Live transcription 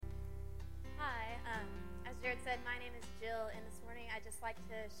I'd just like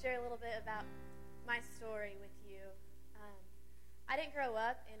to share a little bit about my story with you. I didn't grow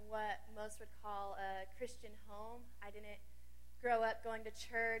up in what most would call a Christian home. I didn't grow up going to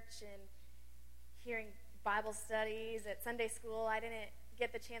church and hearing Bible studies at Sunday school. I didn't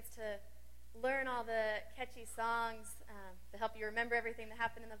get the chance to learn all the catchy songs to help you remember everything that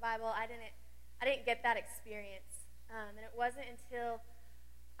happened in the Bible. I didn't get that experience. And it wasn't until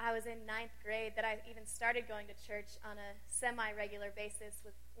I was in 9th grade that I even started going to church on a semi-regular basis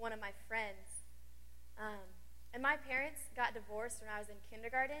with one of my friends. And my parents got divorced when I was in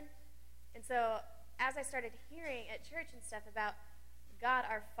kindergarten. And so as I started hearing at church and stuff about God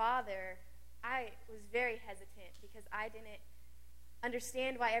our Father, I was very hesitant because I didn't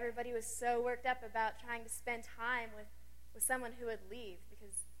understand why everybody was so worked up about trying to spend time with someone who would leave,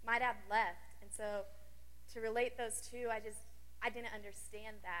 because my dad left. And so to relate those two, I didn't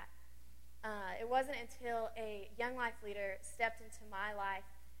understand that. It wasn't until a young life leader stepped into my life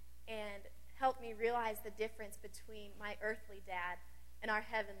and helped me realize the difference between my earthly dad and our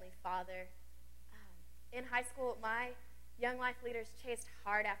heavenly Father. In high school, my young life leaders chased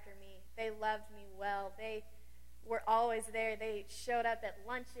hard after me. They loved me well. They were always there. They showed up at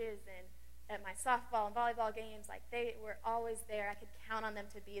lunches and at my softball and volleyball games. Like, they were always there. I could count on them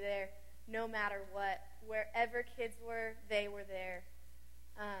to be there no matter what. Wherever kids were, they were there.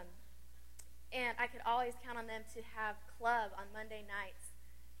 And I could always count on them to have club on Monday nights.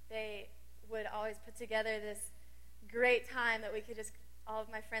 They would always put together this great time that we could just, all of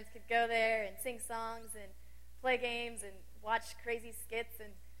my friends could go there and sing songs and play games and watch crazy skits. And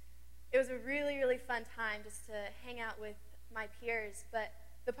it was a really, really fun time just to hang out with my peers. But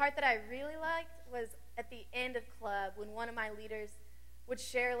the part that I really liked was at the end of club, when one of my leaders would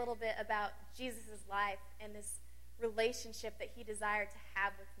share a little bit about Jesus' life and this relationship that he desired to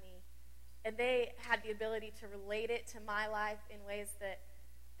have with me. And they had the ability to relate it to my life in ways that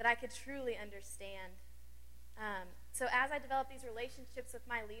I could truly understand. So as I developed these relationships with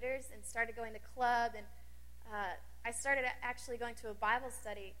my leaders and started going to club, and I started actually going to a Bible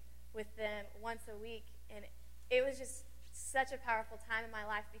study with them once a week, and it was just such a powerful time in my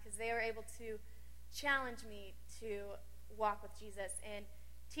life because they were able to challenge me to walk with Jesus and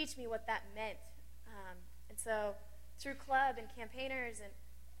teach me what that meant. And so through club and campaigners and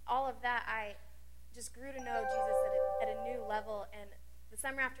all of that, I just grew to know Jesus at a new level. And the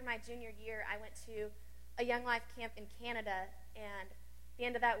summer after my junior year, I went to a Young Life camp in Canada, and at the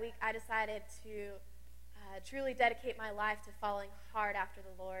end of that week, I decided to truly dedicate my life to following hard after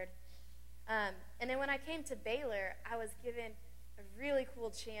the Lord. And then when I came to Baylor, I was given a really cool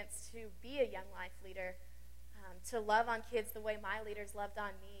chance to be a Young Life leader, to love on kids the way my leaders loved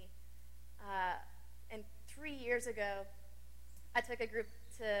on me. And 3 years ago, I took a group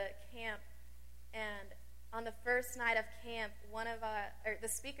to camp, and on the first night of camp, the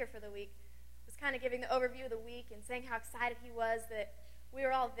speaker for the week was kind of giving the overview of the week and saying how excited he was that we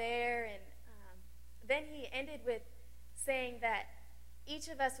were all there. And then he ended with saying that each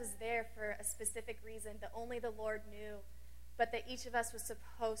of us was there for a specific reason that only the Lord knew, but that each of us was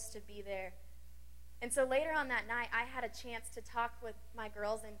supposed to be there. And so later on that night, I had a chance to talk with my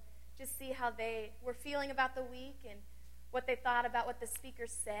girls and just see how they were feeling about the week and what they thought about what the speaker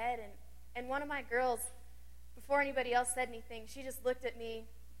said. And one of my girls, before anybody else said anything, she just looked at me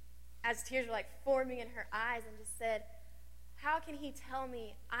as tears were like forming in her eyes and just said, "How can he tell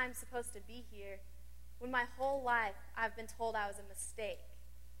me I'm supposed to be here when my whole life I've been told I was a mistake?"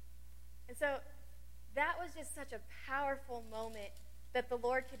 And so that was just such a powerful moment that the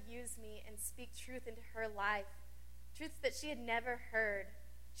Lord could use me and speak truth into her life, truths that she had never heard.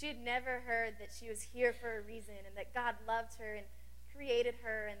 She had never heard that she was here for a reason, and that God loved her and created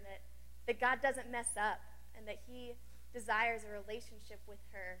her, and that God doesn't mess up, and that he desires a relationship with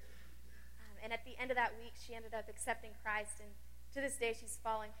her. And at the end of that week, she ended up accepting Christ, and to this day, she's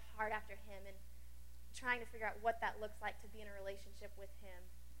following hard after him and trying to figure out what that looks like to be in a relationship with him.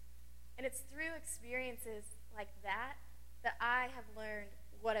 And it's through experiences like that I have learned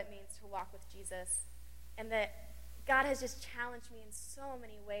what it means to walk with Jesus, and that God has just challenged me in so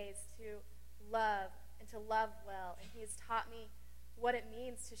many ways to love and to love well, and he has taught me what it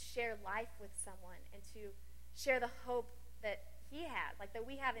means to share life with someone and to share the hope that he has, like that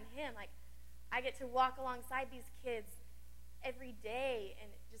we have in him. Like, I get to walk alongside these kids every day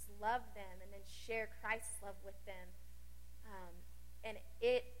and just love them and then share Christ's love with them.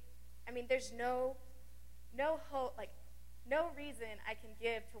 There's no hope, like no reason I can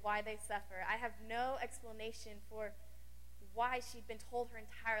give to why they suffer. I have no explanation for why she'd been told her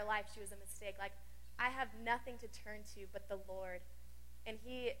entire life she was a mistake. Like, I have nothing to turn to but the Lord. And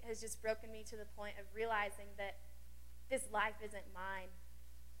he has just broken me to the point of realizing that this life isn't mine.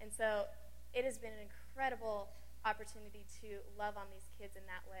 And so it has been an incredible opportunity to love on these kids in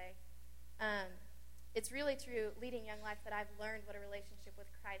that way. It's really through leading Young Life that I've learned what a relationship with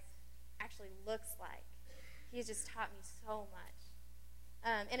Christ actually looks like. He's just taught me so much.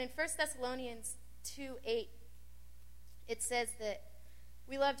 And in 1 Thessalonians 2:8, it says that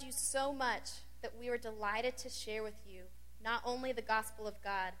we loved you so much that we were delighted to share with you not only the gospel of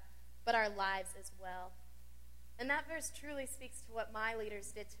God, but our lives as well. And that verse truly speaks to what my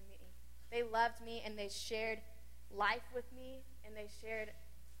leaders did to me. They loved me, and they shared life with me, and they shared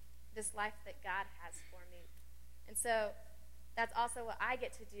this life that God has for me. And so that's also what I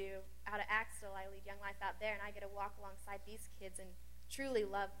get to do out at Axtell. I lead Young Life out there, and I get to walk alongside these kids and truly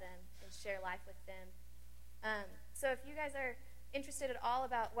love them and share life with them. So if you guys are interested at all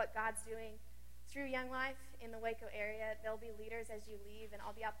about what God's doing through Young Life in the Waco area, there'll be leaders as you leave, and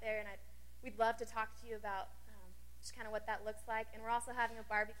I'll be out there, and we'd love to talk to you about just kind of what that looks like. And we're also having a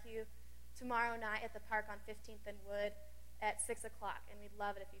barbecue tomorrow night at the park on 15th and Wood at 6 o'clock, and we'd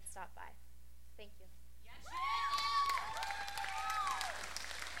love it if you'd stop by. Thank you. Yes,